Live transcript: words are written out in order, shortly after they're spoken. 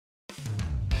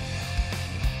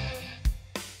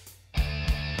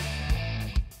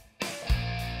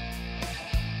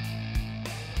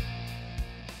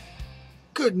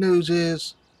good news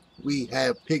is we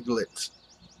have piglets.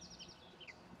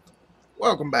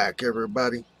 Welcome back,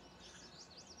 everybody.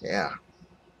 Yeah,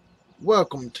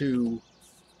 welcome to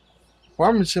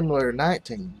Farming Simulator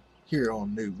 19 here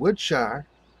on New Woodshire.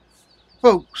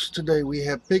 Folks, today we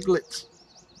have piglets.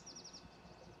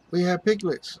 We have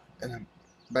piglets. And the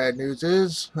bad news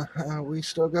is we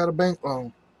still got a bank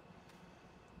loan.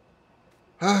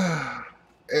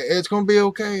 It's going to be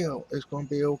okay. It's going to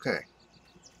be okay.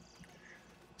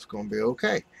 It's going to be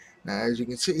okay. Now, as you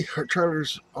can see, our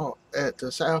trailer's at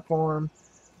the South Farm.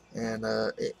 And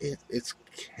it's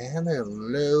kind of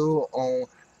low on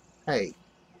hay.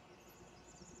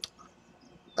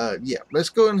 Yeah, let's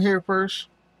go in here first.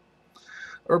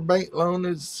 Our bank loan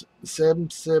is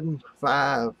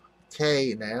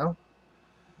 $775K now.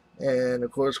 And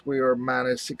of course, we are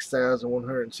minus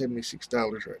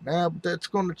 $6,176 right now. But that's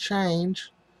going to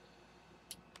change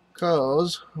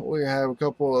because we have a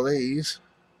couple of these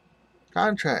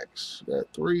contracts.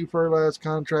 Got 3 fertilized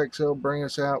contracts that'll bring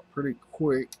us out pretty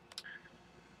quick.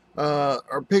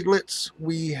 Our piglets,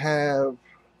 we have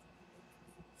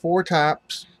 4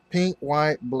 types: pink,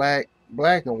 white, black,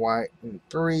 black and white, and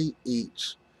 3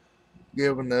 each,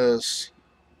 giving us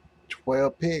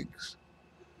 12 pigs.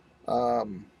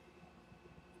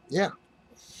 Yeah,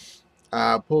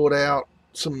 I pulled out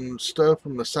some stuff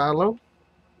from the silo.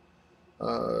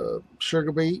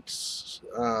 Sugar beets,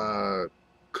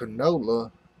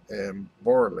 canola, and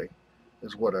barley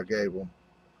is what I gave them.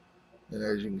 And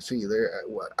as you can see there,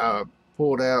 I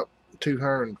pulled out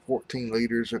 214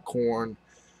 liters of corn.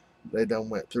 They done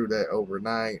went through that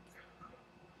overnight.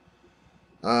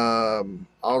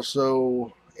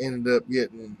 Also ended up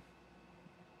getting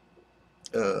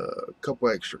a couple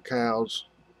extra cows,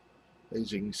 as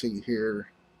you can see here.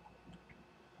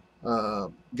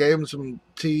 Gave them some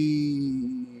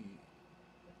TMR,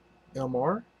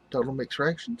 total mixed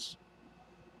rations.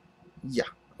 Yeah,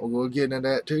 we'll get into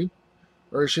that too.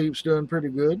 Our sheep's doing pretty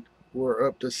good. We're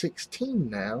up to 16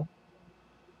 now.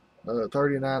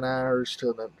 39 hours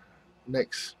till the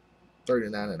next,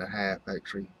 39 and a half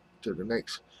actually, to the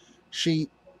next sheep.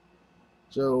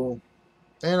 So,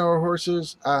 and our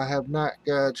horses, I have not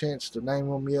got a chance to name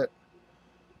them yet,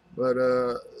 but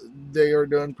they are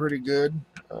doing pretty good.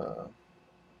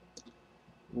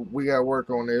 We got to work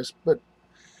on this. But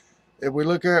if we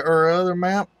look at our other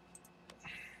map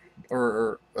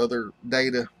or other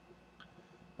data,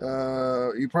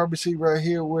 you probably see right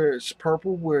here where it's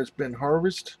purple, where it's been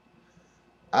harvested.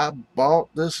 I bought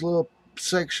this little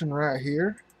section right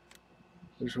here,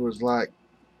 which was like,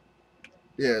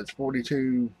 yeah, it's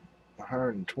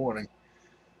 4,220.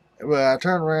 But I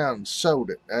turned around and sold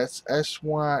it. That's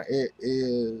why it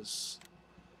is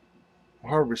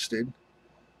harvested.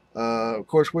 Of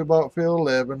course, we bought field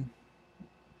 11.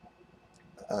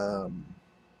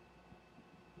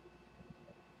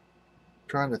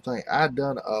 Trying to think. I've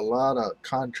done a lot of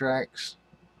contracts,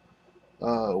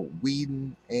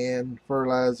 weeding and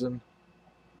fertilizing.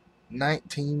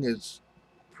 19 is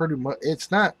pretty much,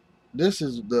 it's not, this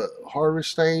is the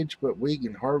harvest stage, but we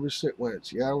can harvest it when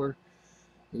it's yellow.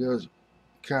 It goes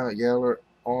kind of yellow,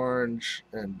 orange,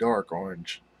 and dark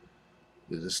orange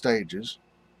is the stages.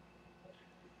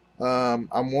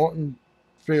 I'm wanting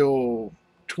field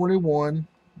 21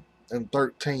 and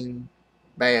 13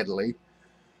 badly.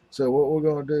 So what we're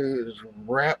going to do is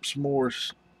wrap some more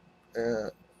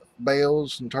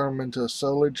bales and turn them into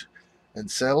silage and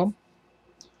sell them.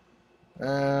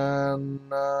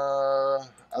 And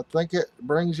I think it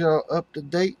brings y'all up to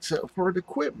date for the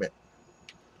equipment.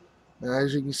 Now,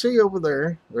 as you can see over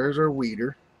there, there's our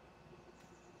weeder.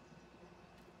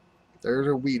 There's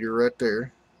our weeder right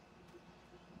there.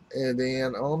 And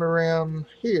then on around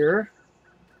here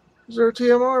is our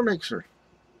TMR mixer.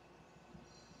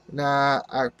 Now,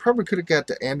 I probably could have got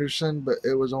the Anderson, but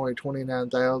it was only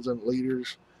 29,000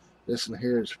 liters. This one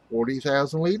here is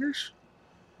 40,000 liters.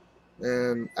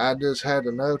 And I just had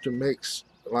enough to mix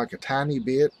like a tiny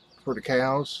bit for the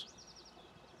cows.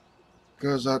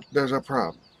 Because there's a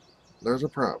problem. There's a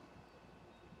problem.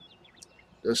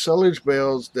 The silage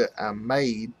bales that I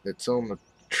made, that's on the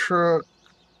truck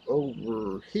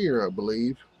over here, I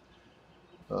believe,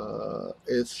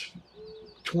 it's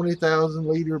 20,000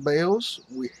 liter bales.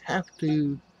 We have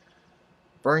to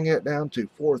bring it down to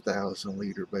 4,000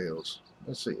 liter bales.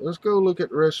 Let's see. Let's go look at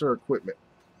the rest of our equipment.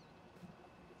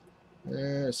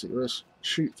 Let's see. Let's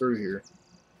shoot through here.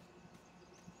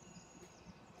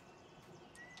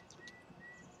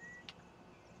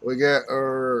 We got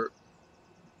our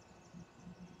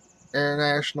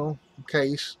international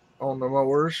case on the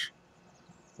mowers.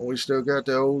 We still got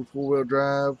the old 4-wheel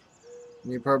drive.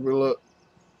 And you probably look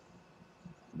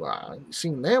Well, I've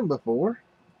seen them before.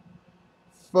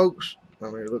 Folks,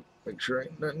 let me look, make sure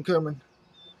ain't nothing coming.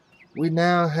 We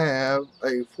now have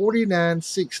a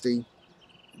 4960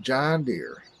 John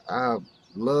Deere. I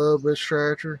love this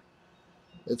tractor.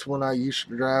 It's one I used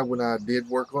to drive when I did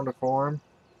work on the farm.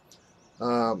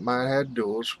 Mine had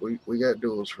duals. We got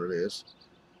duals for this.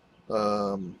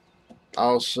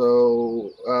 Also,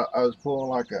 I was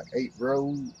pulling like a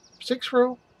 8-row,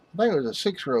 6-row. I think it was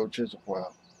a 6-row chisel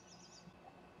plow.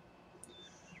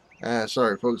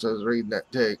 Sorry, folks, I was reading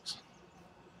that text.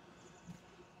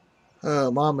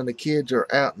 Mom and the kids are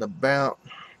out and about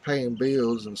paying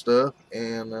bills and stuff,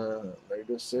 and they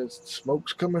just said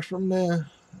smoke's coming from the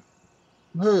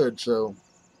hood, so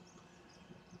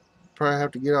probably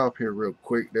have to get off here real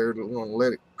quick. They're going to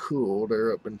let it cool.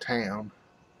 They're up in town.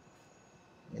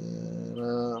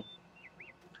 And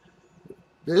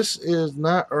this is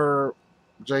not our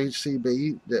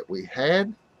JCB that we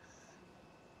had.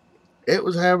 It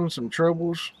was having some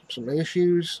troubles, some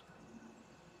issues.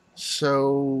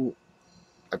 So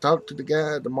I talked to the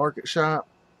guy at the market shop,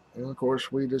 and of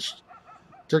course we just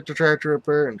took the tractor up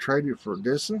there and traded for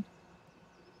this one.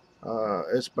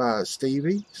 It's by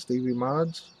Stevie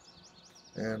Mods.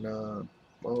 And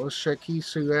well, let's check his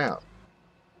two out.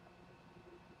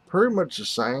 Pretty much the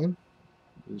same.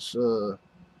 It's a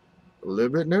little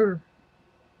bit newer.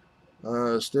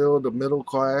 Still the middle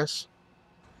class.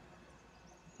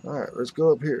 Alright, let's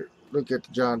go up here. Look at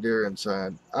the John Deere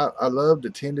inside. I love the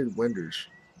tinted windows.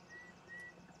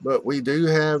 But we do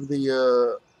have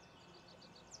the,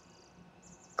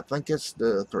 I think it's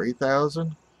the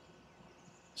 3000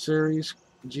 series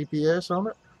GPS on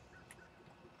it.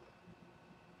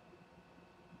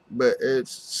 But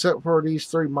it's except for these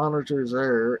 3 monitors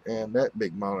there and that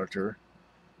big monitor.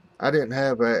 I didn't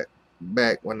have that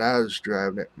back when I was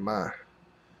driving it my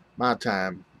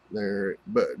time there.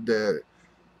 But the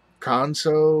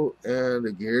console and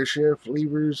the gear shift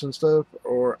levers and stuff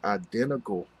are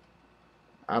identical.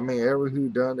 I mean, everyone who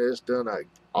done this done an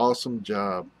awesome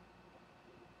job.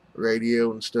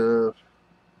 Radio and stuff.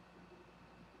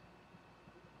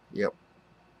 Yep,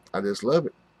 I just love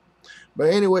it.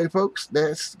 But anyway, folks,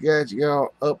 that's got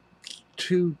y'all up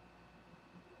to.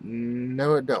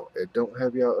 No, it don't. It don't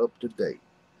have y'all up to date.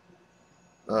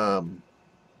 One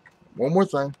more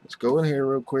thing. Let's go in here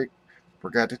real quick.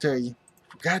 Forgot to tell you.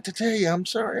 I'm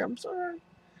sorry.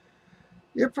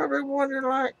 You're probably wondering,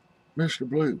 like, Mr.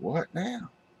 Blue, what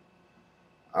now?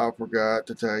 I forgot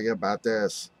to tell you about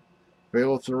this.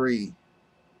 Field 3.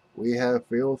 We have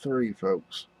Field 3,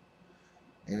 folks.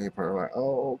 And you're probably like,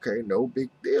 oh, okay, no big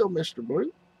deal, Mr.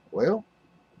 Blue. Well,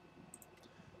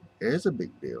 it is a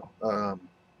big deal. Let's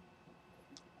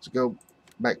go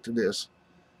back to this.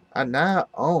 I now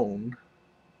own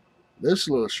this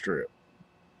little strip.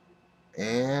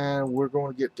 And we're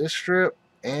going to get this strip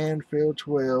and Field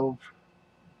 12.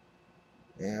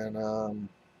 And,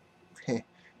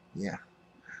 yeah.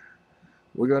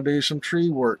 We're going to do some tree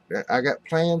work. I got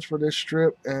plans for this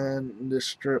strip and this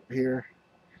strip here.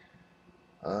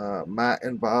 Might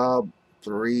involve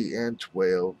 3 and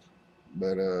 12.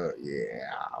 But,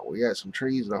 yeah, we got some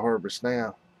trees to harvest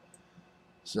now.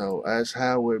 So that's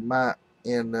how we might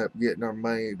end up getting our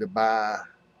money to buy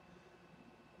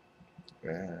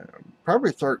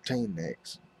probably 13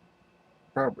 next.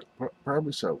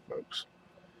 Probably so, folks.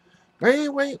 But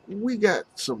anyway, we got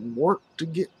some work to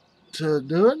get to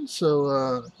doing,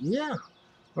 so yeah,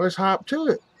 let's hop to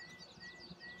it.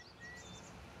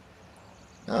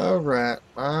 Alright,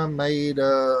 I made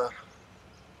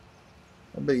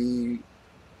be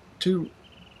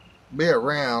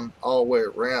around all the way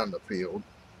around the field,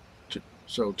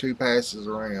 so 2 passes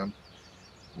around.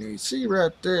 You see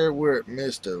right there where it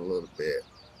missed it a little bit.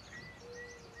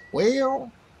 Well,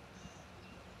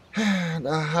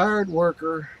 the hired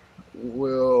worker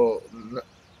will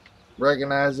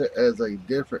recognize it as a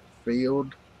different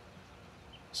field,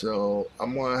 so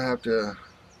I'm going to have to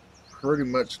pretty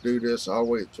much do this all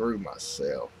the way through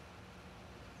myself,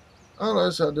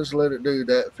 unless I just let it do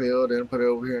that field and put it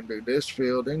over here and do this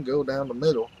field and go down the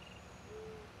middle.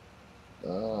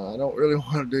 I don't really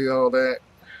want to do all that,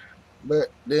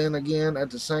 but then again,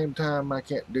 at the same time, I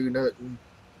can't do nothing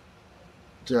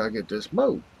until I get this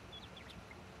mowed,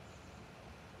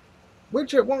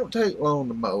 which it won't take long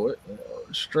to mow it.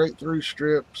 Straight through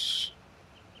strips,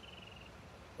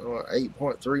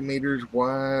 8.3 meters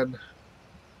wide.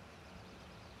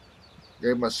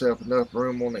 Gave myself enough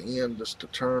room on the end just to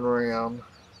turn around.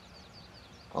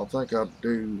 I think I'll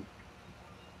do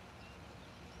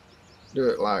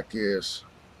it like this,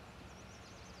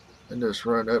 and just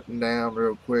run up and down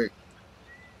real quick.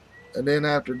 And then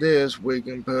after this, we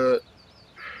can put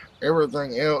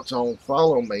everything else on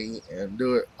follow me and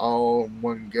do it all in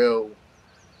one go.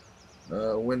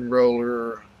 Wind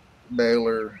roller,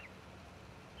 baler,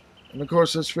 and of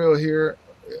course this field here,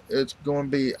 it's going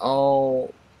to be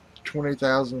all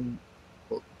 20,000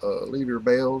 liter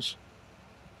bales,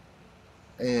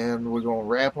 and we're going to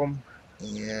wrap them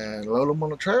and load them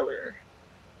on a trailer,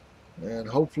 and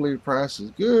hopefully the price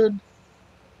is good.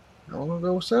 I'm going to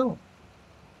go sell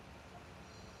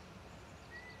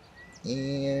them.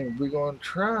 And we're going to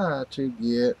try to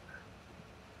get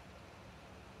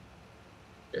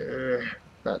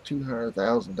about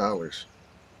 $200,000.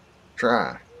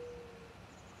 Try.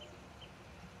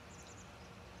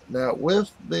 Now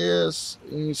with this,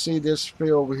 you see this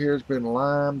field over here has been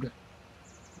limed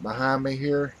behind me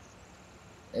here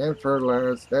and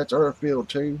fertilized. That's our field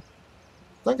too.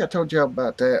 I think I told you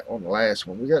about that on the last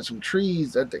one. We got some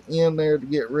trees at the end there to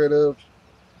get rid of.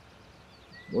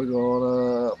 We're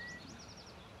going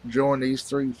to join these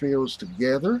 3 fields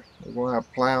together. We're going to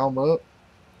plow them up.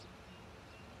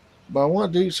 But I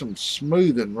want to do some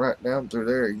smoothing right down through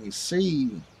there. You can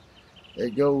see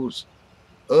it goes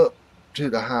up to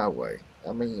the highway.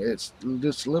 I mean, it's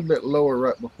just a little bit lower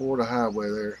right before the highway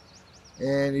there.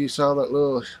 And you saw that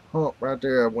little hump right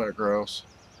there I went across.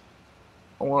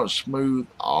 I want to smooth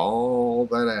all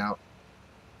that out.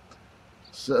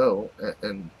 So,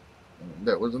 and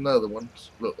that was another one,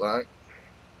 looked like.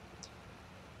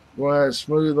 Go ahead and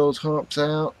smooth those humps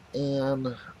out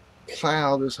and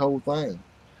plow this whole thing.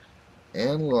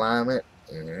 And lime it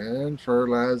and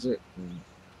fertilize it. And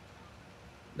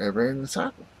never ending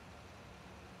cycle.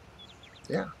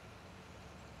 Yeah.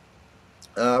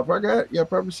 I forgot, y'all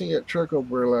probably seen that truck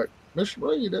over there like, Mr.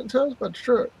 Lee, you didn't tell us about the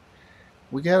truck.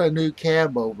 We got a new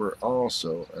cab over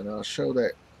also, and I'll show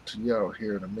that to y'all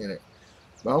here in a minute.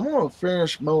 But I'm going to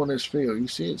finish mowing this field. You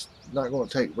see, it's not going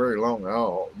to take very long at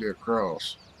all to get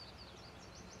across.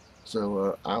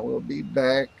 So I will be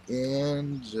back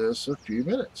in just a few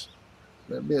minutes.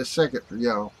 That'll be a second for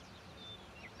y'all.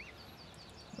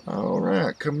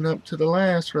 Alright, coming up to the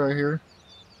last right here.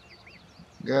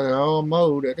 Got it all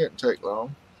mowed. That didn't take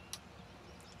long.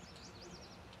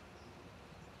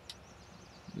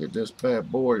 Get this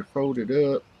bad boy folded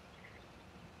up.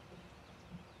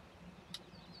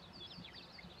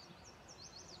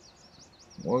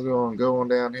 We're going to go on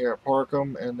down here and park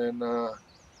them, and then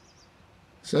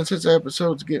since this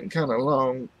episode's getting kind of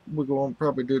long, we're going to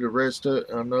probably do the rest of it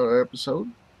in another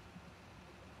episode.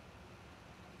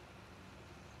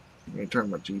 Let me turn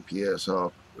my GPS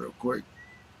off real quick.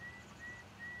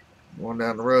 Going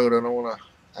down the road, I don't want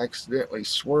to accidentally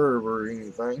swerve or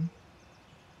anything.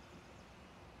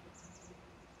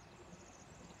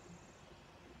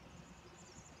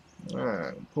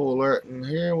 Alright, pull that in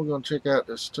here. We're going to check out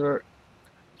this truck.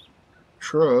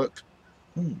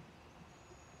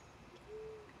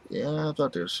 Yeah, I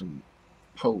thought there's some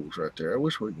poles right there. I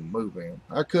wish we could move in.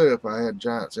 I could if I had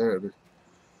giants editor.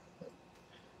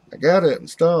 I got it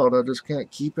installed. I just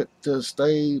can't keep it to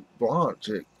stay launched.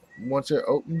 Once it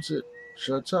opens, it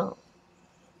shuts off.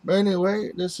 But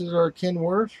anyway, this is our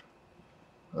Kenworth.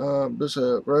 This is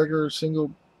a regular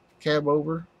single cab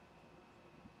over.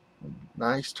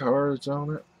 Nice tires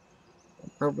on it. I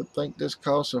probably think this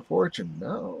costs a fortune.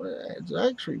 No, it's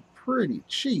actually pretty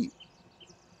cheap.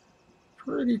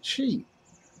 Pretty cheap.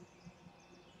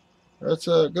 Let's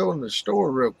go in the store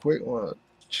real quick. I want to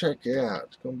check it out.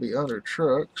 It's going to be under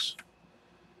trucks.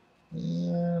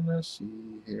 And let's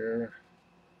see here.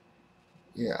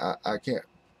 Yeah, I can't.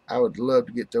 I would love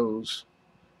to get those.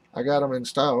 I got them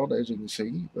installed, as you can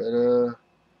see. But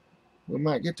we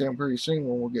might get them pretty soon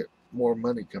when we get more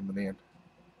money coming in.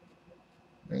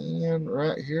 And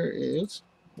right here is,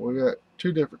 we got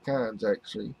 2 different kinds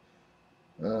actually.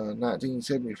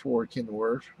 1974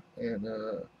 Kenworth, and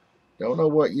don't know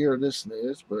what year this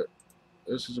is, but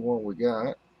this is the one we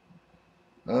got.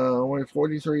 Only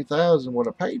 $43,000 what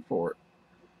I paid for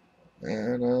it,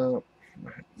 and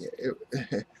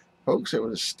folks, it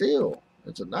was a steal.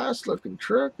 It's a nice looking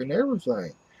truck and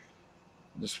everything.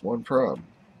 Just one problem: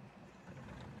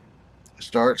 it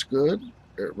starts good,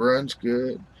 it runs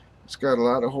good, it's got a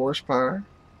lot of horsepower,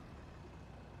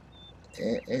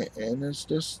 and it's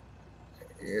just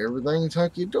everything's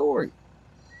hunky-dory,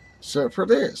 except for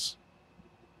this.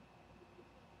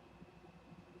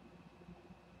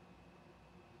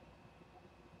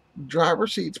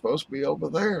 Driver's seat's supposed to be over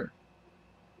there,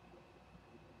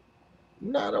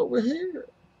 not over here.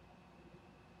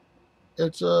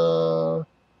 It's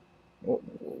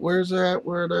where's that?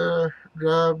 Where they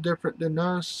drive different than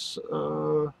us?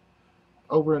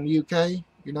 Over in the UK,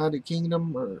 United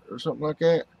Kingdom, or something like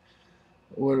that.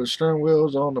 with the steering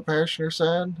wheels on the passenger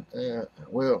side.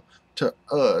 Well, to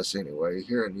us anyway,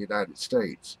 here in the United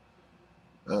States.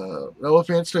 No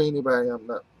offense to anybody. I'm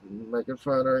not making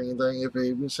fun or anything. If it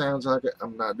even sounds like it,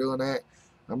 I'm not doing that.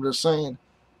 I'm just saying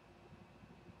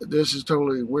this is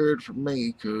totally weird for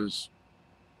me because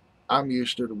I'm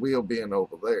used to the wheel being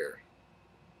over there.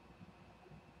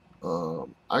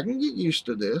 I can get used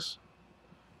to this.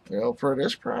 You know, for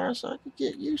this price, I could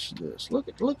get used to this. Look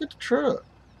at the truck.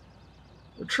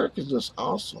 The truck is just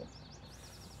awesome.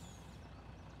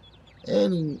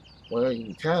 And well, you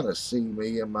can kind of see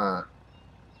me in my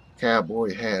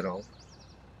cowboy hat on.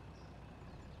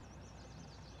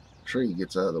 Tree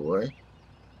gets out of the way.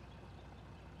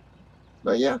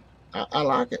 But yeah, I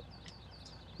like it.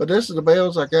 But this is the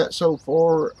bells I got so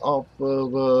far off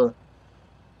of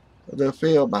the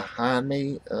field behind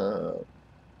me.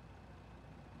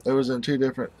 It was in 2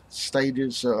 different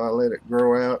stages, so I let it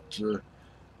grow out to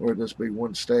where this be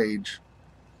 1 stage.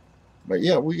 But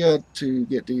yeah, we got to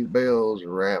get these bells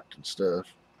wrapped and stuff.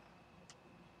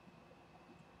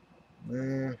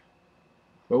 But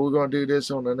we're going to do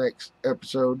this on the next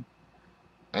episode.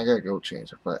 I got to go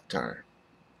change a flat tire.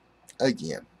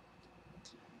 Again.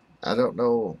 I don't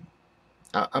know.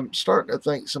 I'm starting to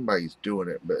think somebody's doing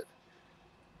it, but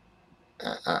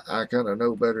I kind of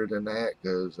know better than that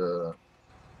because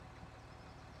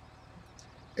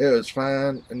it was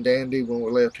fine and dandy when we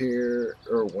left here,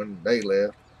 or when they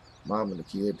left, Mom and the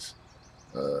kids.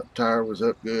 Tire was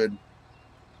up good.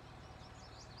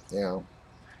 You know,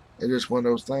 it's just one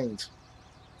of those things.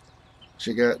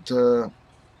 She got to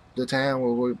the town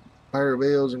where we pay our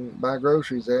bills and buy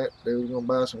groceries at. They was going to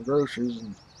buy some groceries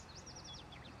and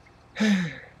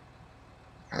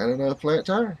had another flat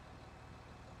tire.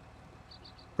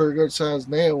 Pretty good sized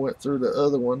nail went through the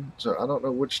other one, so I don't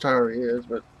know which tire it is,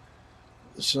 but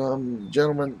some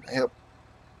gentleman helped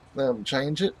them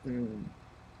change it, and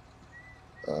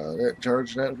they didn't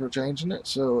charge nothing for changing it.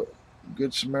 So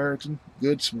good Samaritan.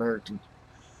 Needs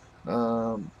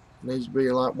to be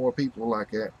a lot more people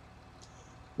like that.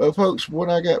 But folks, what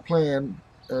I got planned,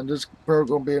 and this is probably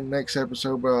going to be in the next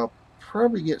episode, but I'll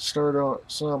probably get started on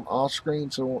some off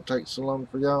screen so it won't take so long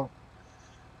for y'all.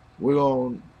 We're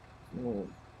going to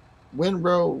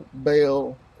windrow,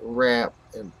 bell, wrap,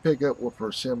 and pick up with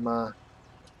her semi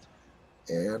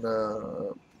and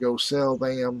go sell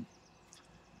them.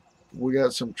 We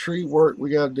got some tree work we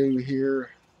got to do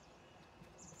here.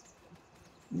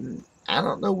 I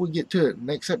don't know, we'll get to it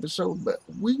next episode, but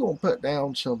we're going to put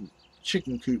down some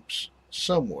chicken coops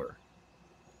somewhere.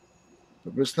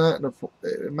 If it's not in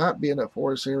it might be in a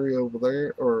forest area over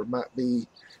there, or it might be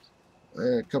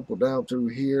a couple down through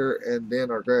here, and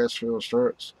then our grass field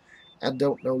starts. I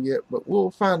don't know yet, but we'll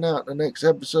find out in the next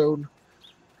episode.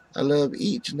 I love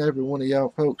each and every one of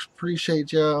y'all folks.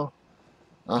 Appreciate y'all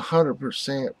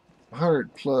 100%,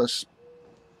 100 plus.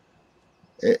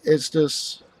 It's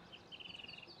just,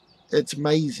 it's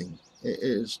amazing. It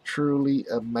is truly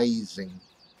amazing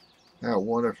how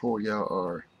wonderful y'all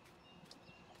are.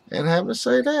 And having to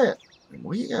say that,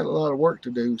 we got a lot of work to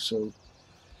do, so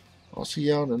I'll see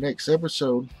y'all in the next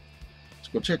episode. Let's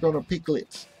go check on our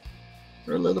piglets.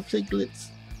 Our little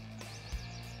piglets.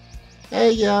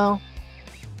 Hey, y'all.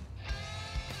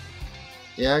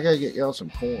 Yeah, I gotta get y'all some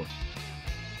corn.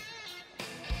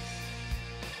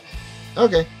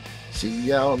 Okay. See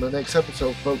y'all in the next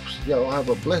episode, folks. Y'all have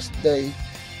a blessed day.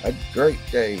 A great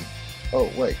day.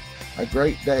 Oh, wait. A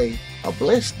great day. A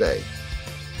blessed day.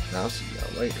 And I'll see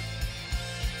y'all later.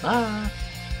 Bye.